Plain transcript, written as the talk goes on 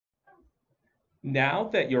Now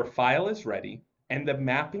that your file is ready and the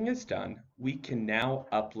mapping is done, we can now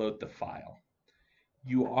upload the file.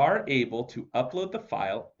 You are able to upload the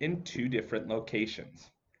file in two different locations.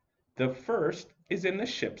 The first is in the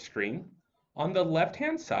ship screen. On the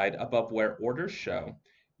left-hand side above where orders show,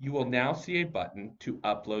 you will now see a button to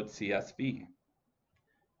upload CSV.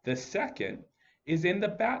 The second is in the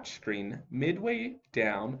batch screen midway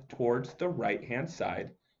down towards the right-hand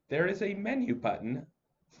side. There is a menu button,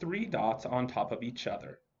 3 dots on top of each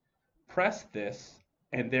other. Press this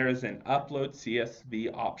and there is an Upload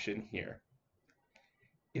CSV option here.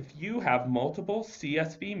 If you have multiple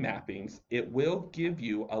CSV mappings, it will give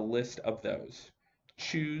you a list of those.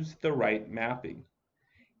 Choose the right mapping.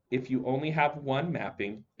 If you only have one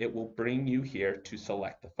mapping, it will bring you here to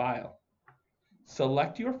select the file.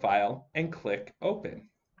 Select your file and click Open.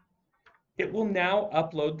 It will now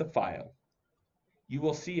upload the file. You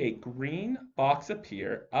will see a green box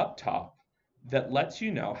appear up top that lets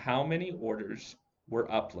you know how many orders were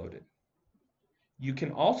uploaded. You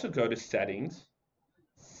can also go to Settings,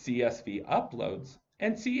 CSV Uploads,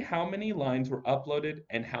 and see how many lines were uploaded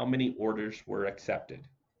and how many orders were accepted.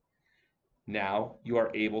 Now you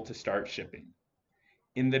are able to start shipping.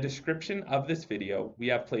 In the description of this video, we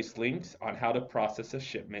have placed links on how to process a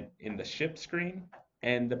shipment in the ship screen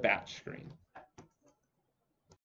and the batch screen.